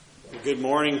Good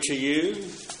morning to you.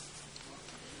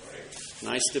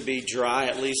 Nice to be dry,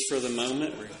 at least for the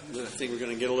moment. I think we're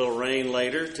going to get a little rain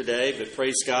later today, but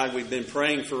praise God, we've been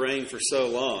praying for rain for so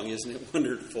long. Isn't it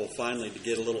wonderful finally to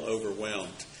get a little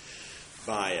overwhelmed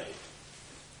by it?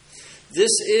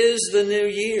 This is the new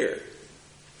year.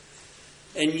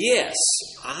 And yes,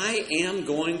 I am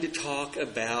going to talk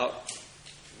about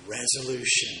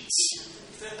resolutions.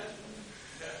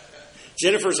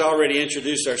 Jennifer's already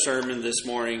introduced our sermon this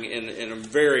morning in a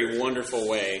very wonderful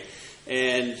way.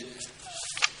 And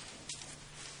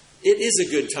it is a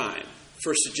good time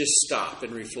for us to just stop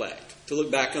and reflect, to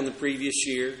look back on the previous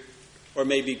year, or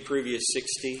maybe previous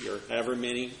 60 or however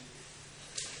many.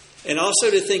 And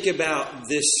also to think about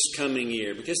this coming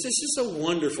year, because this is a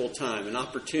wonderful time, an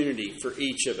opportunity for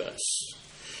each of us.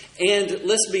 And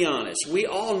let's be honest, we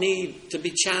all need to be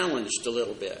challenged a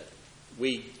little bit.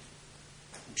 We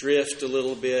drift a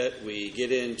little bit. We get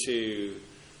into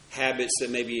habits that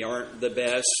maybe aren't the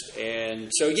best. And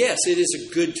so, yes, it is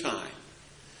a good time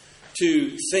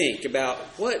to think about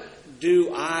what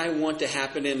do I want to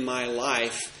happen in my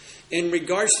life in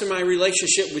regards to my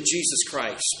relationship with Jesus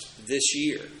Christ this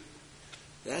year.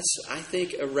 That's, I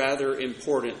think, a rather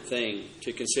important thing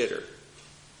to consider.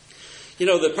 You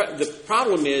know, the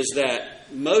problem is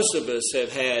that most of us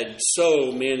have had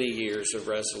so many years of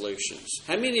resolutions.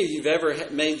 How many of you have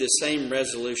ever made the same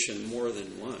resolution more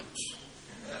than once?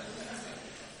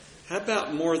 How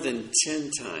about more than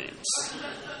 10 times?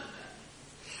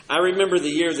 I remember the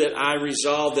year that I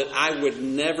resolved that I would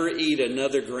never eat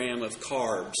another gram of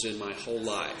carbs in my whole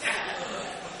life.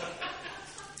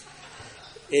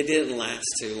 It didn't last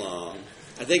too long.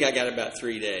 I think I got about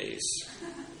 3 days.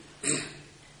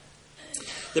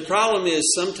 The problem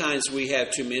is sometimes we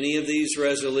have too many of these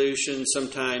resolutions.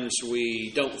 Sometimes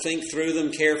we don't think through them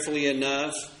carefully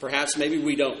enough. Perhaps maybe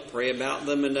we don't pray about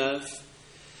them enough.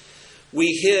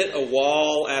 We hit a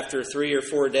wall after 3 or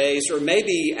 4 days, or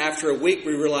maybe after a week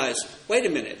we realize, wait a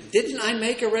minute, didn't I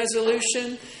make a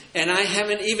resolution? And I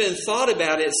haven't even thought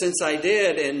about it since I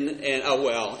did. And oh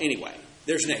well, anyway,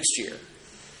 there's next year.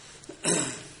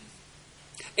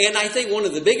 And I think one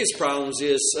of the biggest problems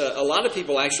is a lot of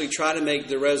people actually try to make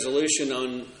the resolution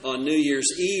on New Year's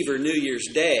Eve or New Year's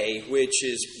Day, which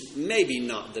is maybe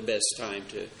not the best time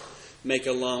to make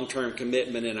a long-term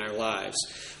commitment in our lives.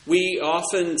 We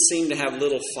often seem to have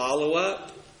little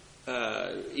follow-up,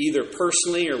 either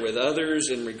personally or with others,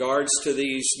 in regards to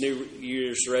these New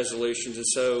Year's resolutions. And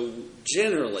so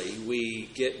generally we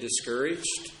get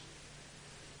discouraged,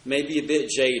 maybe a bit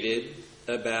jaded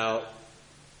about,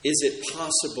 is it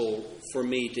possible for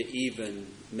me to even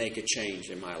make a change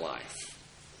in my life?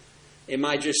 Am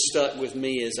I just stuck with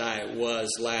me as I was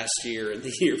last year and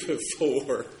the year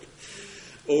before?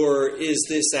 Or is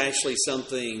this actually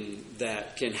something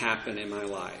that can happen in my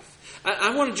life?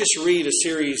 I want to just read a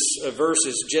series of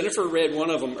verses. Jennifer read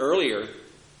one of them earlier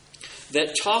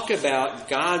that talk about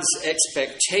God's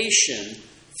expectation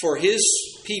for His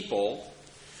people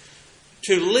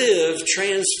to live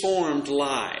transformed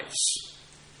lives.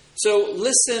 So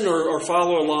listen or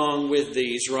follow along with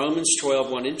these. Romans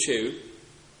 12, 1 and 2.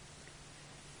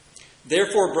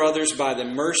 Therefore, brothers, by the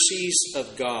mercies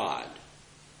of God,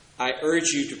 I urge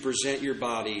you to present your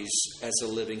bodies as a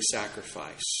living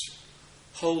sacrifice,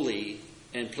 holy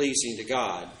and pleasing to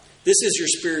God. This is your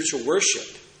spiritual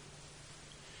worship.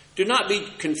 Do not be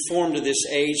conformed to this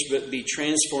age, but be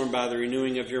transformed by the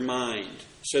renewing of your mind,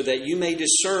 so that you may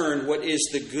discern what is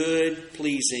the good,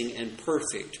 pleasing, and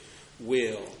perfect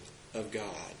will of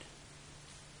God.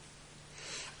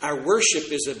 Our worship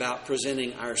is about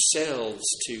presenting ourselves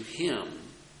to Him.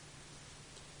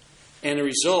 And the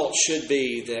result should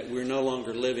be that we're no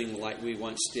longer living like we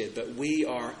once did, but we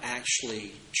are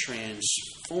actually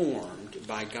transformed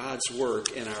by God's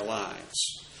work in our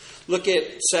lives. Look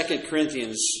at 2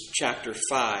 Corinthians chapter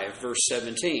 5, verse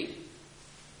 17.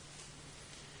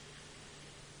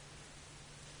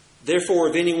 Therefore,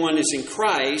 if anyone is in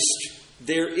Christ,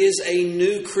 there is a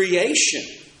new creation.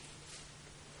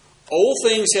 Old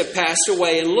things have passed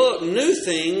away, and look, new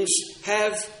things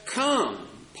have come.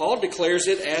 Paul declares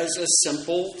it as a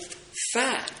simple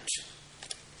fact.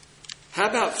 How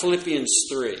about Philippians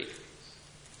 3?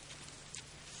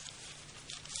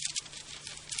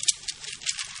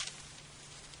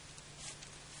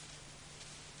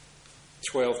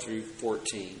 (12 through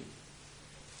 14).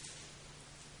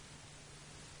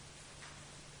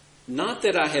 Not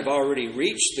that I have already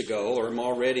reached the goal or am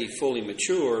already fully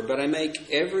mature, but I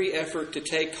make every effort to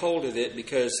take hold of it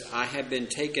because I have been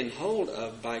taken hold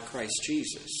of by Christ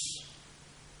Jesus.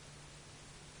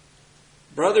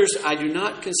 Brothers, I do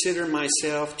not consider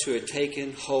myself to have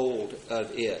taken hold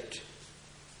of it.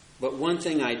 But one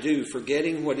thing I do,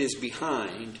 forgetting what is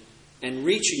behind and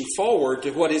reaching forward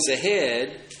to what is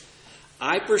ahead,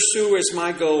 I pursue as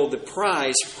my goal the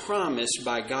prize promised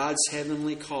by God's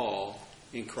heavenly call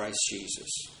in Christ Jesus.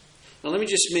 Now let me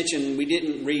just mention, we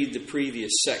didn't read the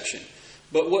previous section.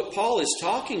 But what Paul is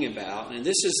talking about, and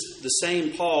this is the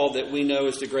same Paul that we know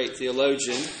as the great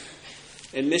theologian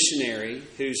and missionary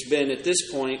who's been at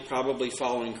this point probably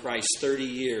following Christ 30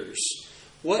 years.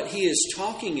 What he is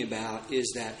talking about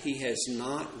is that he has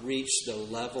not reached the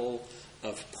level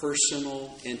of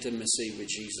personal intimacy with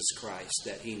Jesus Christ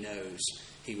that he knows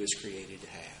he was created to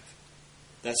have.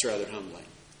 That's rather humbling.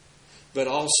 But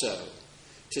also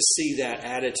to see that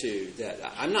attitude that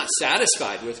I'm not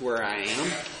satisfied with where I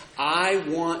am. I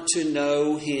want to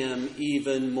know him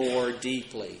even more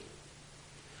deeply.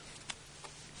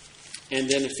 And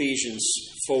then Ephesians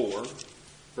 4,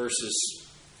 verses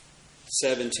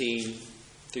 17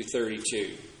 through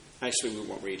 32. Actually, we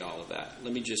won't read all of that.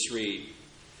 Let me just read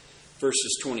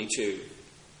verses 22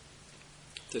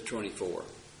 to 24.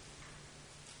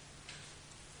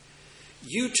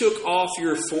 You took off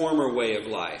your former way of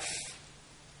life,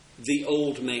 the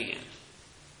old man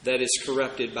that is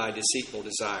corrupted by deceitful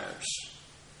desires.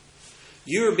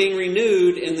 You are being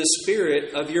renewed in the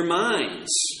spirit of your minds.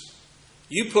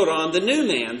 You put on the new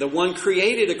man, the one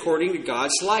created according to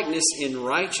God's likeness in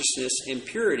righteousness and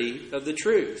purity of the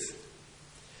truth.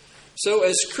 So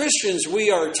as Christians, we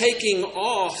are taking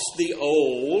off the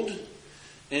old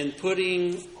and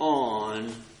putting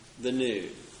on the new.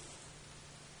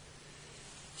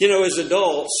 You know, as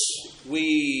adults,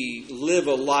 we live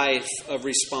a life of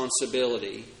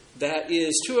responsibility that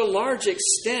is, to a large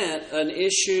extent, an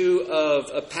issue of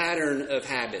a pattern of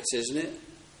habits, isn't it?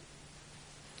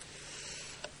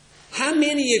 How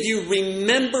many of you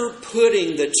remember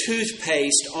putting the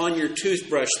toothpaste on your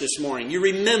toothbrush this morning? You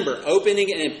remember opening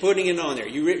it and putting it on there.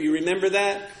 You remember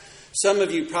that? Some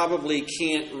of you probably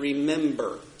can't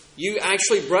remember. You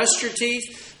actually brushed your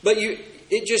teeth, but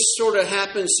it just sort of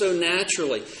happened so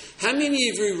naturally. How many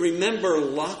of you remember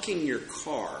locking your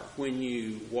car when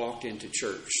you walked into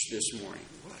church this morning?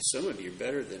 Wow, some of you are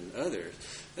better than others.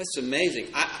 That's amazing.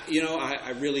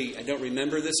 I don't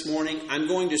remember this morning. I'm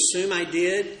going to assume I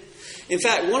did. In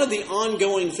fact, one of the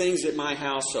ongoing things at my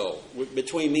household,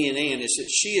 between me and Ann, is that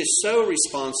she is so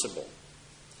responsible.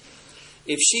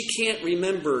 If she can't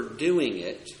remember doing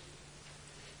it,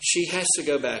 she has to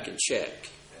go back and check.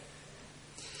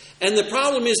 And the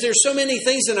problem is there's so many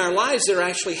things in our lives that are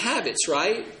actually habits,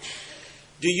 right?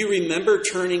 Do you remember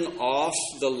turning off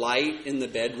the light in the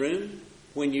bedroom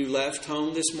when you left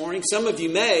home this morning? Some of you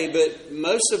may, but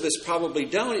most of us probably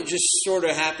don't. It just sort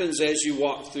of happens as you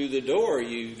walk through the door.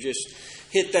 You just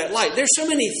hit that light. There's so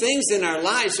many things in our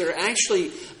lives that are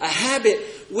actually a habit.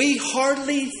 We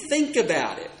hardly think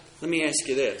about it. Let me ask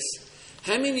you this.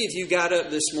 How many of you got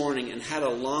up this morning and had a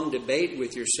long debate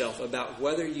with yourself about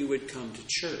whether you would come to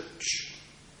church?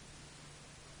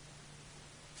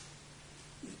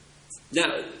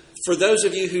 Now, for those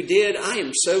of you who did, I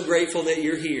am so grateful that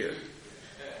you're here.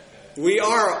 We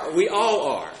all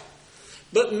are.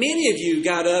 But many of you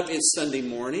got up, it's Sunday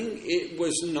morning. It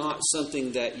was not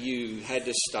something that you had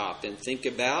to stop and think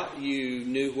about. You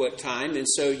knew what time, and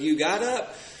so you got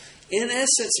up, in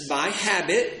essence, by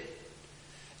habit.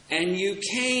 And you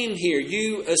came here.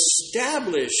 You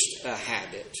established a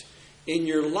habit in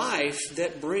your life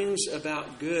that brings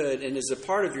about good and is a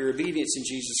part of your obedience in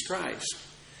Jesus Christ.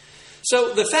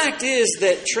 So the fact is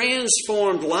that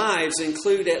transformed lives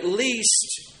include at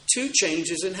least 2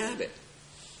 changes in habit.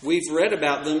 We've read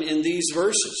about them in these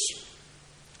verses.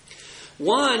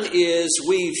 One is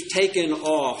we've taken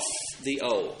off the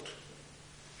old.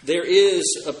 There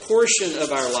is a portion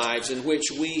of our lives in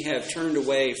which we have turned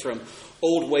away from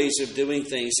old ways of doing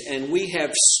things, and we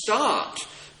have stopped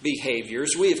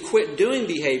behaviors. We have quit doing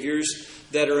behaviors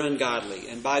that are ungodly.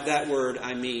 And by that word,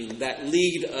 I mean that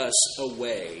lead us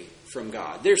away from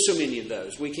God. There's so many of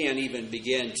those. We can't even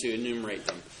begin to enumerate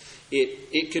them.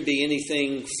 It could be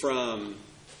anything from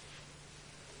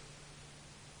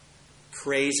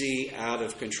crazy, out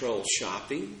of control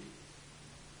shopping,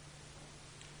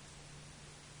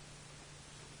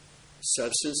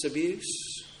 substance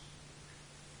abuse,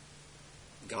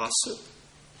 gossip.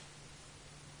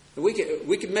 We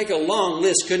could make a long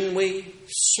list, couldn't we?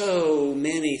 So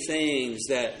many things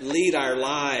that lead our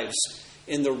lives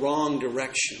in the wrong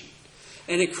direction.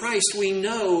 And in Christ, we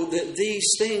know that these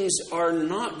things are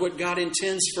not what God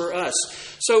intends for us.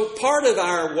 So part of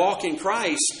our walk in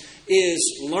Christ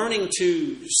is learning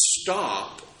to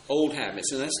stop old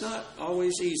habits. And that's not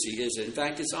always easy, is it? In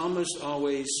fact, it's almost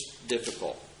always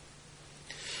difficult.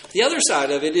 The other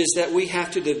side of it is that we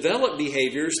have to develop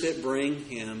behaviors that bring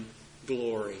Him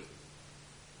glory.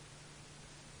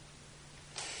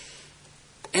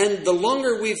 And the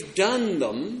longer we've done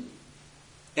them,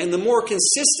 and the more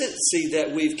consistency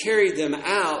that we've carried them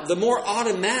out, the more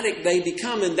automatic they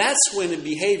become. And that's when a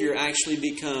behavior actually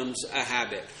becomes a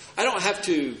habit. I don't have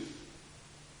to...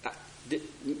 Do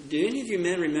any of you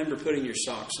men remember putting your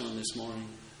socks on this morning?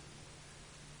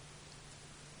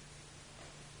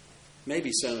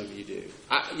 Maybe some of you do.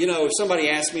 If somebody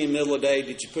asked me in the middle of the day,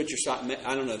 did you put your socks...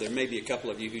 I don't know, there may be a couple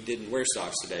of you who didn't wear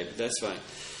socks today, but that's fine.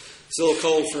 It's a little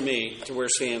cold for me to wear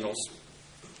sandals.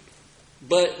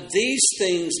 But these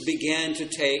things began to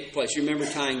take place. You remember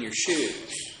tying your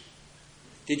shoes.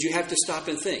 Did you have to stop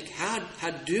and think, how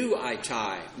do I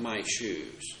tie my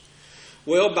shoes?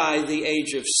 Well, by the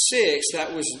age of 6,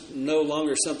 that was no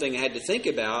longer something I had to think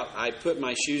about. I put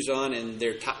my shoes on and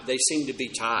they seemed to be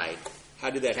tied. How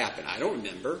did that happen? I don't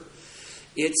remember.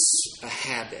 It's a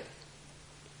habit.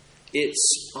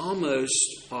 It's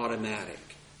almost automatic.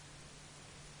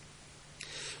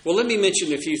 Well, let me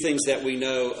mention a few things that we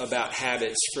know about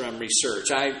habits from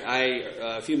research. I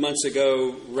a few months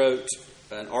ago, wrote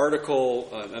an article,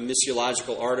 a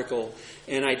missiological article,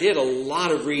 and I did a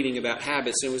lot of reading about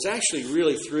habits and was actually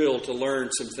really thrilled to learn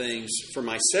some things for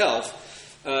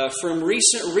myself from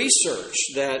recent research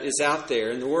that is out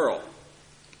there in the world.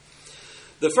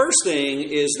 The first thing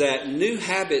is that new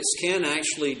habits can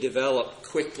actually develop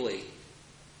quickly.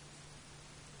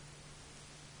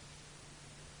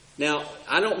 Now,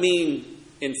 I don't mean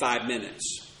in 5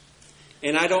 minutes,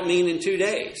 and I don't mean in 2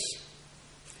 days.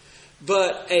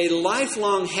 But a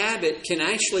lifelong habit can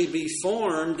actually be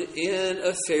formed in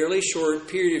a fairly short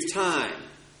period of time.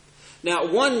 Now,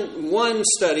 one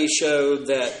study showed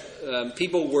that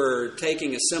people were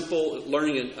taking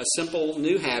learning a simple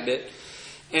new habit,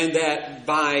 and that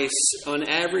on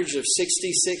average of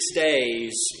 66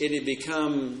 days, it had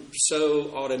become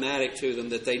so automatic to them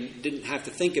that they didn't have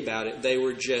to think about it. They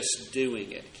were just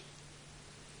doing it.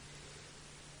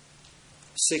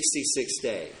 66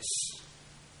 days.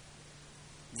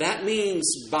 That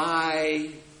means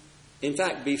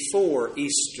before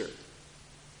Easter,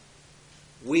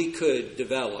 we could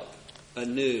develop a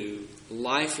new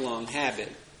lifelong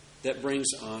habit that brings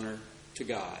honor to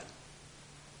God.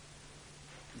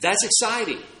 That's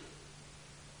exciting.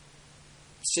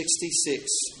 66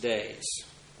 days.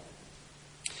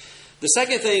 The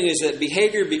second thing is that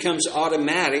behavior becomes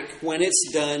automatic when it's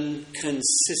done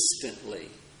consistently.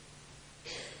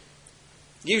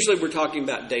 Usually we're talking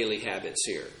about daily habits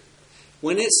here.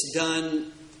 When it's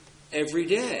done every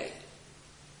day.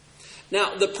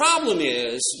 Now, the problem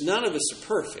is none of us are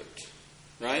perfect,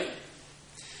 right?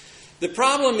 The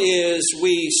problem is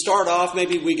we start off,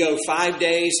 maybe we go 5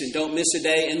 days and don't miss a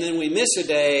day, and then we miss a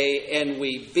day and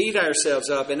we beat ourselves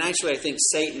up. And actually, I think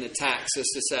Satan attacks us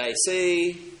to say,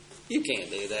 see, you can't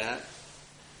do that.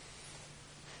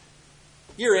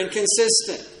 You're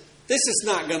inconsistent. This is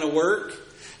not going to work.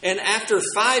 And after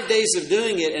 5 days of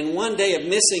doing it and 1 day of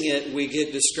missing it, we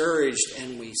get discouraged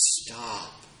and we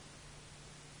stop.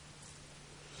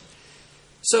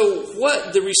 So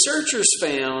what the researchers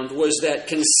found was that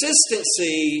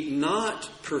consistency, not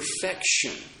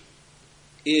perfection,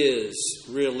 is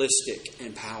realistic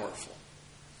and powerful.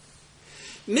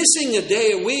 Missing a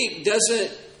day a week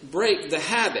doesn't break the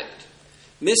habit.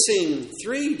 Missing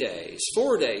 3 days,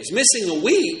 4 days, missing a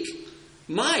week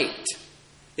might.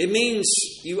 It means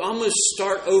you almost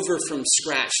start over from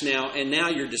scratch now, and now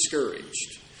you're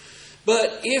discouraged.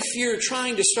 But if you're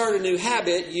trying to start a new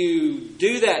habit, you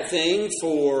do that thing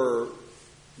for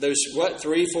those,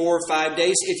 3, 4, 5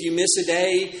 days. If you miss a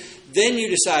day, then you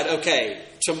decide, okay,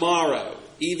 tomorrow,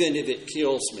 even if it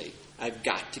kills me, I've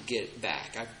got to get it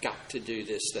back. I've got to do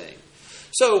this thing.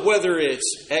 So whether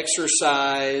it's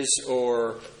exercise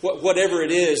or whatever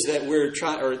it is that we're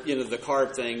trying, or, the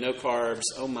carb thing, no carbs,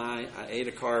 oh my, I ate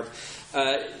a carb.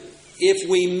 If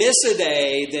we miss a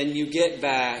day, then you get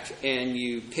back and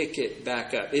you pick it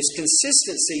back up. It's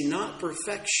consistency, not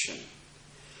perfection.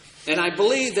 And I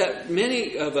believe that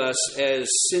many of us as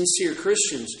sincere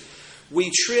Christians,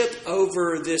 we trip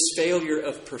over this failure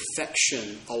of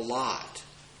perfection a lot.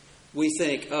 We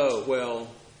think, oh, well,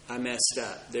 I messed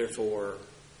up, therefore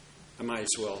I might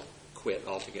as well quit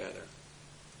altogether.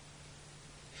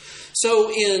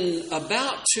 So in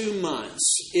about 2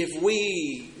 months, if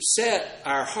we set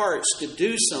our hearts to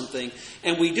do something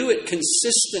and we do it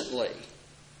consistently,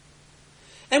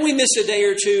 and we miss a day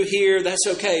or two here, that's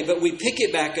okay, but we pick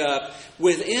it back up,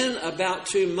 within about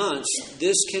 2 months,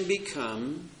 this can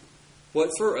become what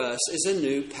for us is a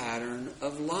new pattern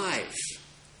of life.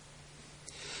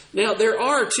 Now, there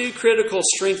are two critical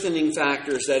strengthening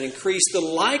factors that increase the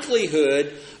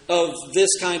likelihood of this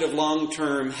kind of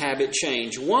long-term habit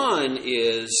change. One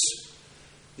is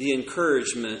the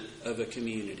encouragement of a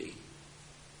community.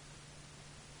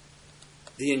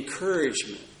 The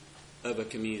encouragement of a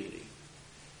community.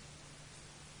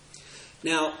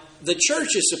 Now, the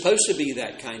church is supposed to be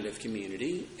that kind of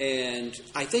community, and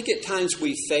I think at times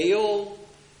we fail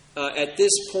at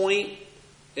this point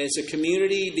as a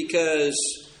community because,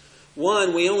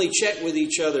 one, we only check with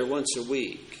each other once a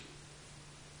week.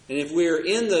 And if we're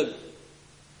in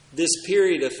this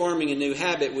period of forming a new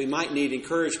habit, we might need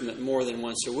encouragement more than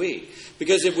once a week.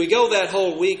 Because if we go that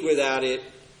whole week without it,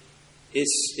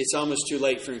 it's almost too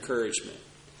late for encouragement.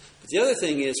 But the other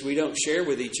thing is we don't share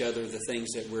with each other the things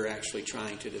that we're actually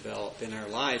trying to develop in our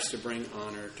lives to bring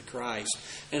honor to Christ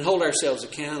and hold ourselves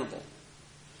accountable.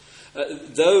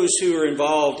 Those who are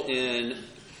involved in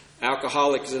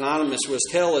Alcoholics Anonymous will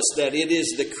tell us that it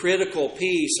is the critical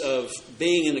piece of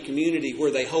being in a community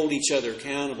where they hold each other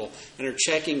accountable and are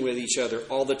checking with each other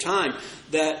all the time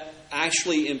that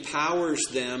actually empowers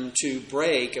them to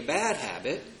break a bad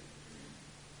habit.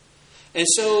 And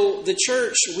so the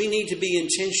church, we need to be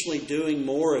intentionally doing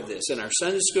more of this. In our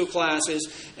Sunday school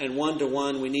classes and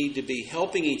one-to-one, we need to be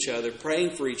helping each other,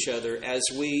 praying for each other as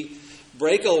we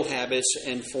break old habits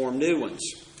and form new ones.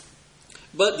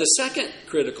 But the second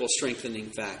critical strengthening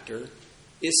factor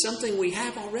is something we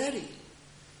have already.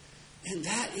 And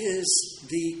that is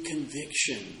the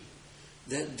conviction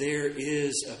that there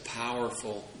is a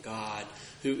powerful God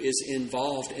who is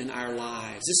involved in our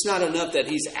lives. It's not enough that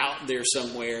He's out there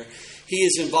somewhere. He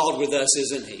is involved with us,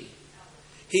 isn't He?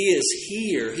 He is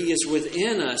here. He is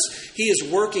within us. He is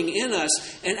working in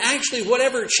us. And actually,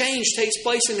 whatever change takes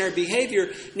place in our behavior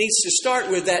needs to start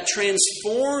with that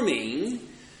transforming,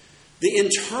 the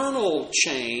internal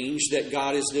change that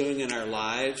God is doing in our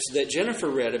lives that Jennifer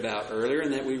read about earlier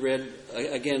and that we read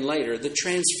again later. The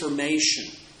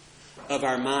transformation of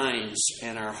our minds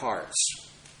and our hearts.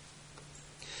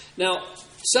 Now,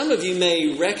 some of you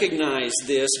may recognize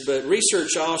this, but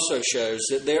research also shows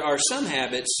that there are some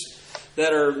habits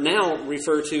that are now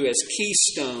referred to as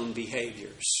keystone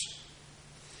behaviors.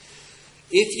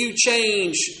 If you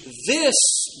change this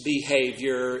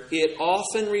behavior, it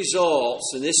often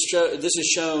results, and this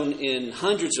is shown in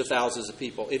hundreds of thousands of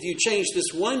people, if you change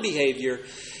this one behavior,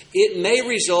 it may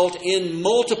result in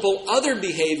multiple other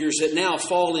behaviors that now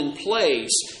fall in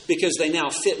place because they now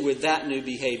fit with that new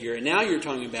behavior. And now you're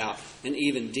talking about an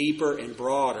even deeper and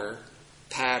broader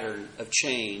pattern of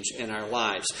change in our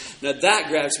lives. Now that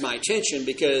grabs my attention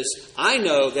because I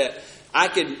know that I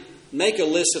could make a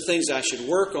list of things I should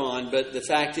work on, but the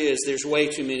fact is there's way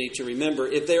too many to remember.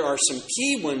 If there are some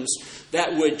key ones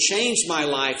that would change my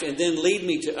life and then lead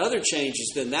me to other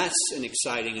changes, then that's an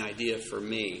exciting idea for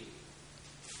me.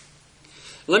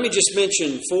 Let me just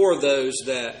mention 4 of those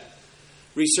that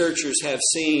researchers have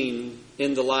seen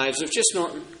in the lives of just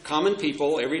common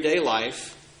people, everyday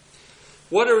life.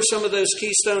 What are some of those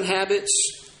keystone habits?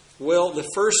 Well, the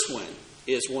first one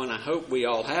is one I hope we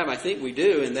all have. I think we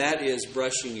do, and that is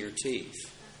brushing your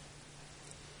teeth.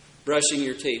 Brushing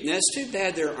your teeth. Now, it's too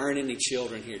bad there aren't any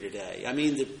children here today. I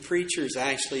mean, the preacher's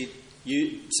actually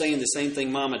saying the same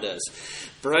thing Mama does.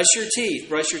 Brush your teeth.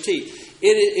 Brush your teeth.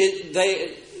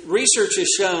 Research has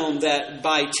shown that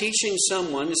by teaching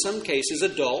someone, in some cases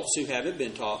adults who haven't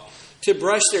been taught, to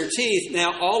brush their teeth,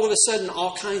 now all of a sudden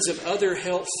all kinds of other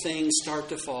health things start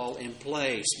to fall in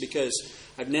place because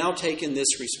I've now taken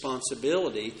this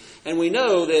responsibility. And we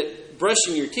know that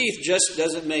brushing your teeth just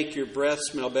doesn't make your breath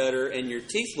smell better and your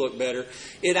teeth look better.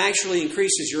 It actually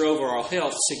increases your overall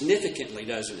health significantly,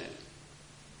 doesn't it?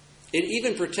 It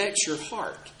even protects your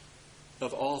heart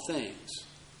of all things.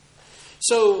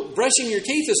 So brushing your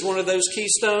teeth is one of those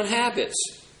keystone habits,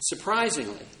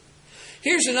 surprisingly.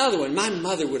 Here's another one. My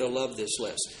mother would have loved this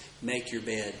list. Make your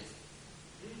bed.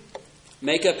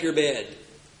 Make up your bed.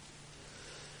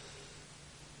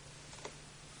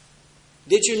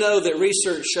 Did you know that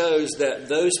research shows that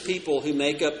those people who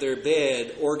make up their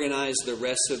bed organize the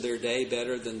rest of their day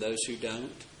better than those who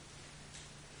don't?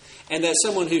 And that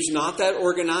someone who's not that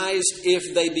organized,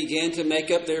 if they begin to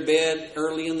make up their bed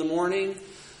early in the morning,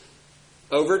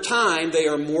 over time, they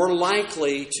are more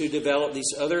likely to develop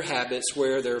these other habits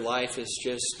where their life is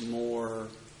just more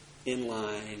in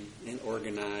line and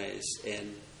organized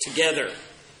and together.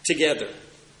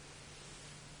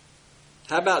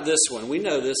 How about this one? We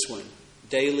know this one.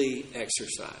 Daily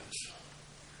exercise.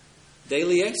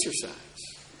 Daily exercise.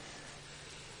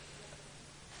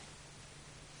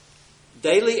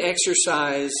 Daily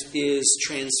exercise is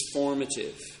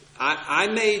transformative. I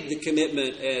made the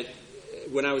commitment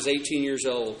when I was 18 years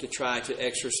old to try to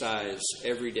exercise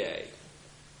every day.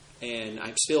 And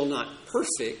I'm still not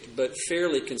perfect, but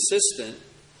fairly consistent.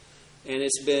 And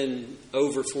it's been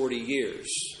over 40 years.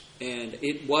 And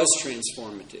it was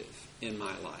transformative in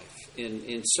my life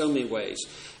in so many ways.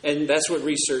 And that's what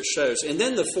research shows. And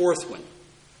then the fourth one.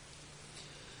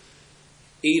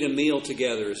 Eat a meal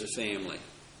together as a family.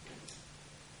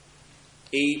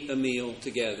 Eat a meal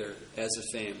together as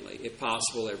a family, if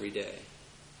possible, every day.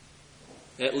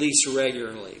 At least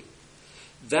regularly.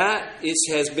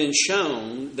 Has been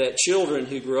shown that children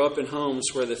who grow up in homes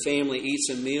where the family eats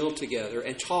a meal together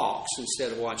and talks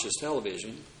instead of watches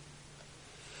television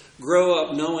grow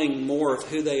up knowing more of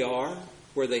who they are,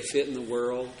 where they fit in the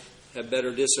world, have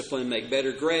better discipline, make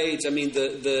better grades. I mean,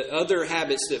 the other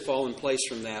habits that fall in place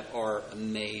from that are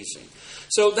amazing.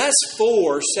 So that's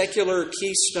 4 secular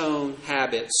keystone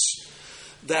habits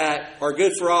that are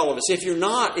good for all of us. If you're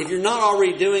not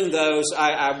already doing those,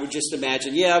 I would just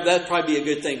imagine, that'd probably be a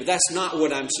good thing. But that's not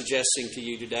what I'm suggesting to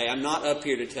you today. I'm not up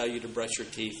here to tell you to brush your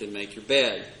teeth and make your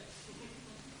bed.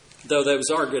 Though those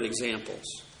are good examples.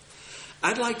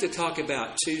 I'd like to talk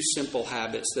about 2 simple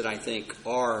habits that I think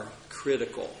are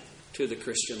critical to the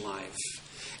Christian life.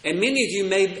 And many of you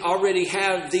may already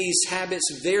have these habits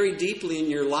very deeply in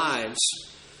your lives.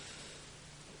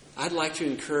 I'd like to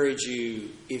encourage you,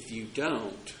 if you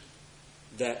don't,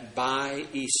 that by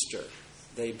Easter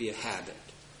they be a habit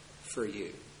for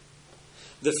you.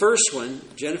 The first one,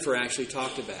 Jennifer actually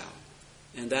talked about,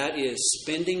 and that is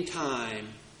spending time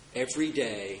every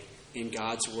day in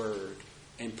God's Word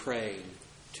and praying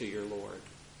to your Lord.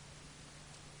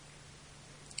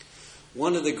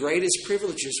 One of the greatest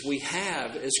privileges we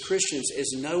have as Christians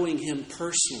is knowing Him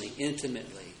personally,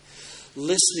 intimately,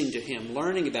 listening to Him,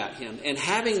 learning about Him, and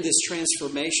having this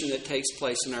transformation that takes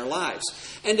place in our lives.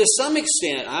 And to some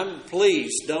extent,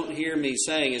 please don't hear me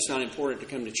saying it's not important to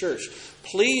come to church.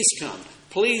 Please come.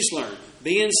 Please learn.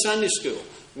 Be in Sunday school.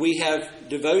 We have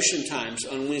devotion times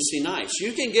on Wednesday nights.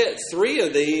 You can get 3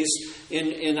 of these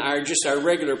in our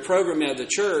regular program of the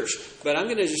church, but I'm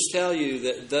going to just tell you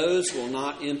that those will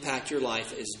not impact your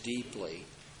life as deeply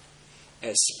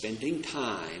as spending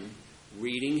time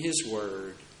reading His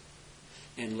Word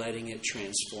and letting it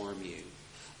transform you.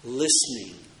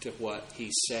 Listening to what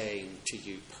He's saying to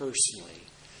you personally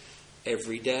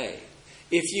every day.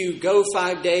 If you go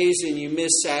 5 days and you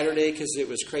miss Saturday because it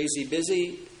was crazy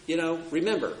busy,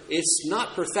 remember, it's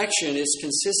not perfection, it's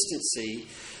consistency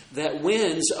that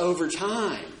wins over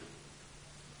time.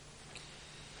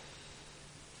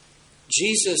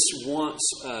 Jesus wants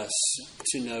us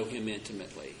to know Him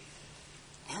intimately.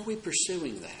 Are we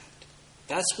pursuing that?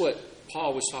 That's what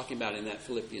Paul was talking about in that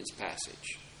Philippians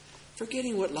passage.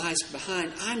 Forgetting what lies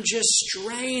behind, I'm just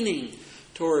straining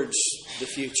towards the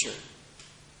future.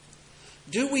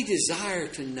 Do we desire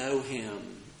to know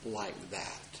Him like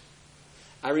that?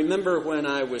 I remember when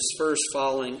I was first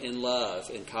falling in love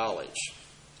in college,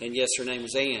 and yes, her name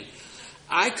was Ann.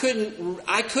 I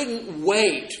couldn't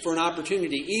wait for an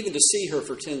opportunity even to see her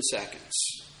for 10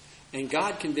 seconds. And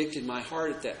God convicted my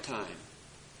heart at that time.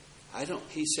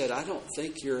 He said, I don't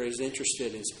think you're as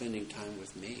interested in spending time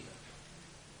with me.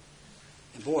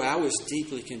 And boy, I was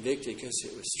deeply convicted because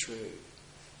it was true.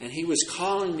 And He was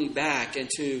calling me back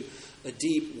into a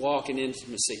deep walk in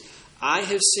intimacy. I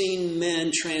have seen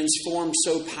men transformed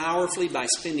so powerfully by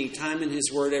spending time in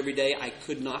His Word every day, I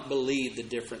could not believe the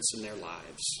difference in their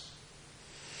lives.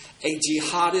 A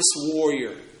jihadist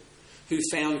warrior who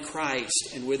found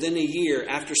Christ, and within a year,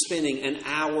 after spending an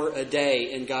hour a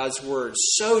day in God's Word,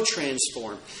 so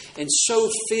transformed and so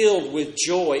filled with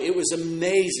joy, it was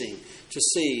amazing to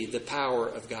see the power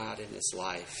of God in his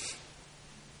life.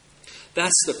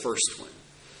 That's the first one.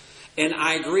 And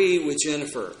I agree with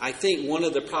Jennifer. I think one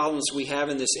of the problems we have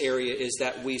in this area is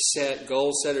that we set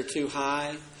goals that are too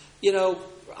high.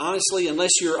 Honestly,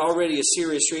 unless you're already a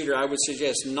serious reader, I would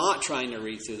suggest not trying to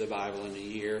read through the Bible in a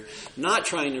year, not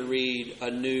trying to read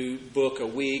a new book a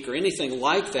week or anything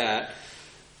like that.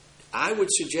 I would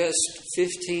suggest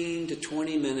 15 to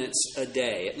 20 minutes a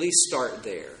day, at least start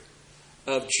there,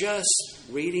 of just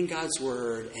reading God's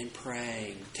Word and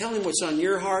praying. Tell Him what's on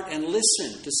your heart and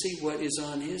listen to see what is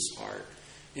on His heart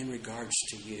in regards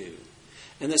to you.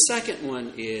 And the second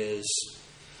one is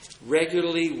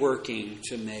regularly working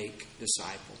to make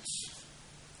disciples.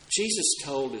 Jesus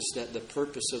told us that the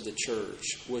purpose of the church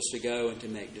was to go and to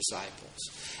make disciples.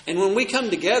 And when we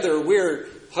come together, we're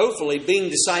hopefully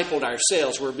being discipled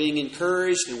ourselves. We're being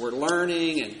encouraged and we're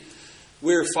learning and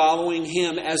we're following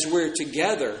Him as we're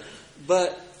together.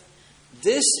 But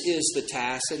this is the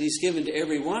task that He's given to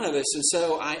every one of us. And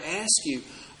so I ask you,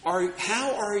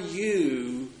 how are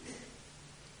you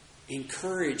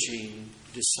encouraging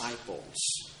disciples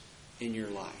in your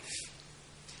life.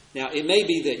 Now, it may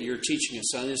be that you're teaching a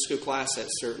Sunday school class.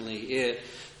 That's certainly it.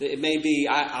 It may be,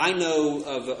 I know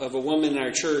of a woman in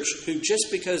our church who, just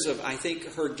because of, I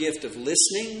think, her gift of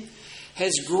listening,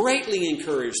 has greatly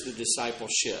encouraged the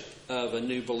discipleship of a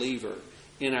new believer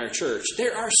in our church.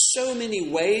 There are so many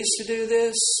ways to do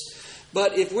this,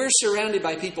 but if we're surrounded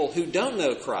by people who don't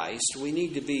know Christ, we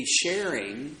need to be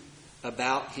sharing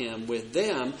about Him with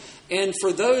them. And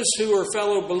for those who are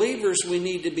fellow believers, we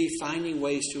need to be finding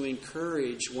ways to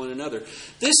encourage one another.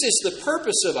 This is the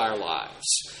purpose of our lives.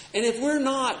 And if we're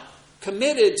not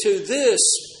committed to this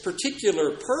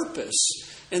particular purpose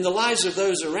in the lives of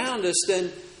those around us,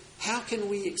 then how can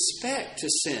we expect to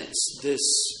sense this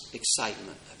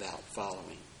excitement about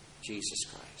following Jesus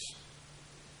Christ?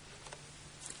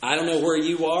 I don't know where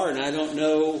you are, and I don't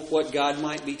know what God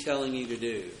might be telling you to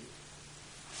do.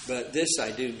 But this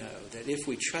I do know, that if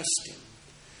we trust Him,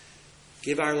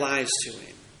 give our lives to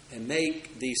Him, and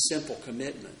make these simple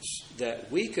commitments,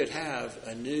 that we could have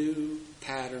a new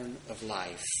pattern of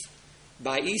life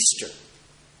by Easter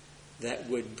that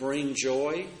would bring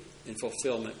joy and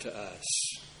fulfillment to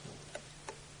us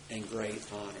and great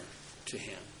honor to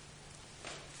Him.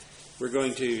 We're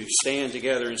going to stand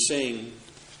together and sing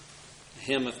a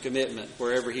hymn of commitment.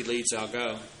 Wherever He leads, I'll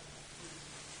go.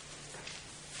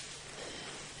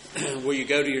 Will you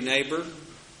go to your neighbor?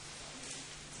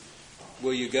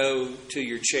 Will you go to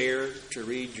your chair to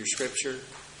read your scripture?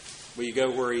 Will you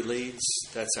go where He leads?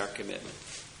 That's our commitment.